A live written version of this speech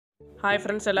Hi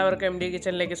friends, എല്ലാവർക്കും M D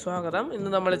കിച്ചണിലേക്ക് സ്വാഗതം. ഇന്ന്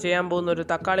നമ്മൾ ചെയ്യാൻ പോകുന്ന ഒരു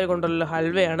തക്കാളി കൊണ്ടുള്ള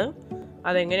ഹൽവയാണ്.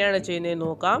 അതെങ്ങനെയാണ് ചെയ്യുന്നതെന്ന്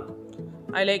നോക്കാം.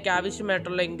 അതിലേക്ക്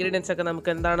ആവശ്യമായിട്ടുള്ള ഇൻഗ്രീഡിയൻസ് ഒക്കെ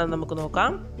നമുക്ക് എന്താണെന്ന് നമുക്ക്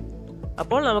നോക്കാം.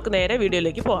 അപ്പോൾ നമുക്ക് നേരെ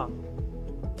വീഡിയോയിലേക്ക് പോകാം.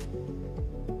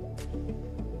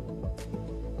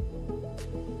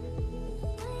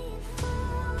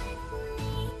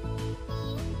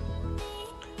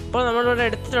 ഇപ്പോൾ നമ്മളിവിടെ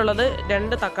എടുത്തിട്ടുള്ളത്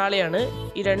 2 തക്കാളിയാണ്.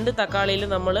 ഈ 2 തക്കാളിയിൽ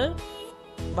നമ്മൾ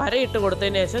വരയിട്ട്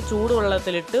കൊടുത്തതിന് ശേഷം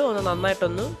ചൂടുവെള്ളത്തിലിട്ട് ഒന്ന്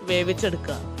നന്നായിട്ടൊന്ന്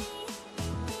വേവിച്ചെടുക്കുക.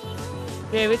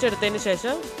 വേവിച്ചെടുത്തതിന്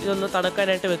ശേഷം ഇതൊന്ന്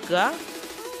തണുക്കാനായിട്ട് വെക്കുക.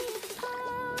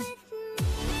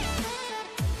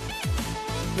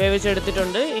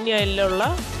 വേവിച്ചെടുത്തിട്ടുണ്ട്. ഇനി അതിലുള്ള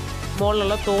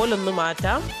മുകളിലുള്ള തോലൊന്ന്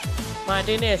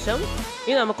മാറ്റിയതിന് ശേഷം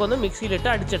ഇനി നമുക്കൊന്ന് മിക്സിയിലിട്ട്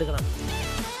അടിച്ചെടുക്കണം.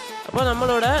 അപ്പോൾ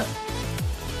നമ്മളിവിടെ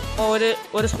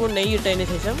ഒരു സ്പൂൺ നെയ്യ് ഇട്ടതിന്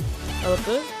ശേഷം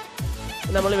നമുക്ക്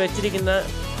നമ്മൾ വെച്ചിരിക്കുന്ന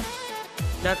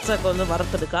നട്ട്സൊക്കെ ഒന്ന്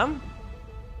വറുത്തെടുക്കാം.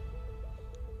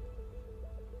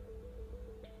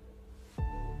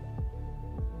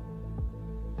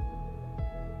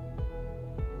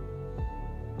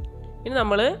 ഇനി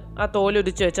നമ്മൾ ആ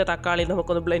തോലുരിച്ച് വെച്ച തക്കാളി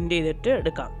നമുക്കൊന്ന് ബ്ലെൻഡ് ചെയ്തിട്ട്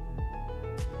എടുക്കാം.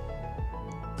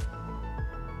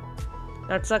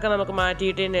 നട്ട്സൊക്കെ നമുക്ക്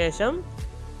മാറ്റിയിട്ടതിന് ശേഷം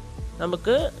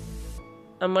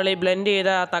നമ്മൾ ഈ ബ്ലെൻഡ് ചെയ്ത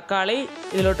ആ തക്കാളി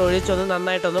ഇതിലോട്ട് ഒഴിച്ചൊന്ന്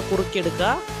നന്നായിട്ടൊന്ന്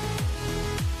കുറുക്കിയെടുക്കുക.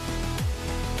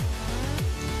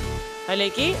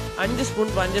 അതിലേക്ക് 5 സ്പൂൺ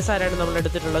പഞ്ചസാരയാണ് നമ്മൾ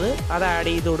എടുത്തിട്ടുള്ളത്. അത് ആഡ്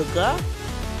ചെയ്ത് കൊടുക്കുക.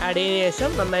 ആഡ് ചെയ്തതിന് ശേഷം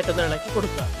നന്നായിട്ടൊന്ന് ഇളക്കി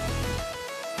കൊടുക്കുക.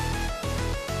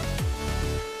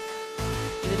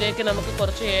 ഇതിലേക്ക് നമുക്ക്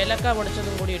കുറച്ച് ഏലക്ക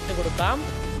പൊടിച്ചതും കൂടി ഇട്ട് കൊടുക്കാം.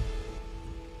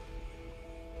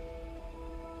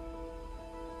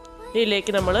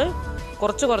 ഇതിലേക്ക് നമ്മൾ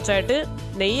കുറച്ചായിട്ട്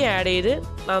നെയ്യ് ആഡ് ചെയ്ത്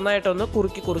നന്നായിട്ടൊന്ന്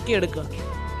കുറുക്കി എടുക്കുക.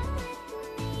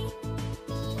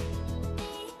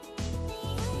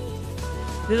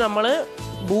 ഇത് നമ്മൾ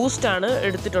ബൂസ്റ്റാണ്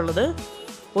എടുത്തിട്ടുള്ളത്.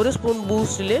 1 സ്പൂൺ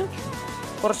ബൂസ്റ്റിൽ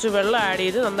കുറച്ച് വെള്ളം ആഡ്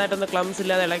ചെയ്ത് നന്നായിട്ടൊന്ന് ക്ലംസ്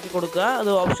ഇല്ലാതെ ഇളക്കി കൊടുക്കുക. അത്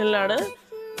ഓപ്ഷനിലാണ്.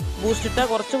 ബൂസ്റ്റ് ഇട്ടാൽ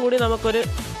കുറച്ചും കൂടി നമുക്കൊരു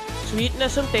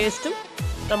സ്വീറ്റ്നെസ്സും ടേസ്റ്റും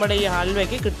നമ്മുടെ ഈ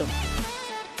ഹൽവയ്ക്ക് കിട്ടും.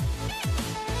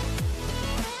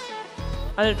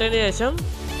 അതിട്ടതിന് ശേഷം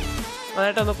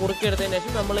നന്നായിട്ടൊന്ന് കുറുക്കിയെടുത്തതിന്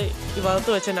ശേഷം നമ്മൾ ഈ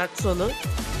വറുത്ത് വെച്ച നട്ട്സ് ഒന്ന്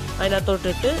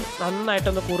അതിനകത്തോട്ടിട്ട്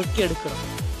നന്നായിട്ടൊന്ന് കുറുക്കിയെടുക്കണം.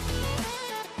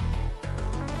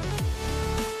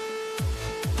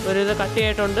 ഇത്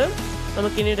കട്ടിയായിട്ടുണ്ട്.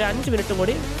 നമുക്കിനി ഒരു 5 മിനിറ്റും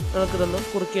കൂടി നമുക്കിതൊന്ന്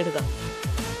കുറുക്കിയെടുക്കാം.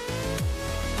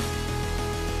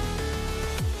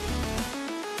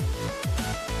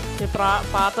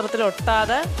 പാത്രത്തിൽ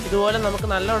ഒട്ടാതെ ഇതുപോലെ നമുക്ക്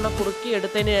നല്ലവണ്ണം കുറുക്കി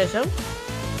എടുത്തതിന് ശേഷം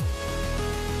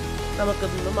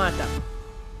നമുക്കിതൊന്ന് മാറ്റാം.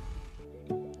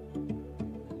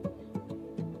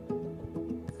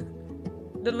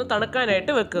 ഇതൊന്ന്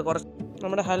തണുക്കാനായിട്ട് വെക്കുക. കുറച്ച്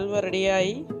നമ്മുടെ ഹൽവ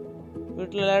റെഡിയായി.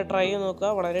 വീട്ടിലെല്ലാവരും ട്രൈ ചെയ്ത് നോക്കുക.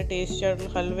 വളരെ ടേസ്റ്റി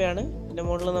ആയിട്ടുള്ള ഹൽവയാണ്. ഇതിൻ്റെ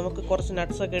മുകളിൽ നമുക്ക് കുറച്ച്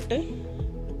നട്ട്സൊക്കെ ഇട്ട്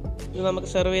ഇത് നമുക്ക്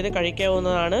സെർവ് ചെയ്ത്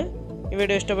കഴിക്കാവുന്നതാണ്. ഈ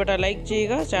വീഡിയോ ഇഷ്ടപ്പെട്ടാൽ ലൈക്ക്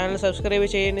ചെയ്യുക. ചാനൽ സബ്സ്ക്രൈബ്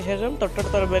ചെയ്തതിന് ശേഷം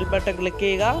തൊട്ടടുത്തുള്ള ബെൽ ബട്ടൺ ക്ലിക്ക്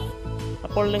ചെയ്യുക.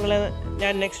 അപ്പോൾ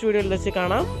ഞാൻ നെക്സ്റ്റ് വീഡിയോയിൽ വെച്ച്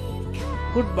കാണാം.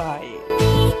 Good bye.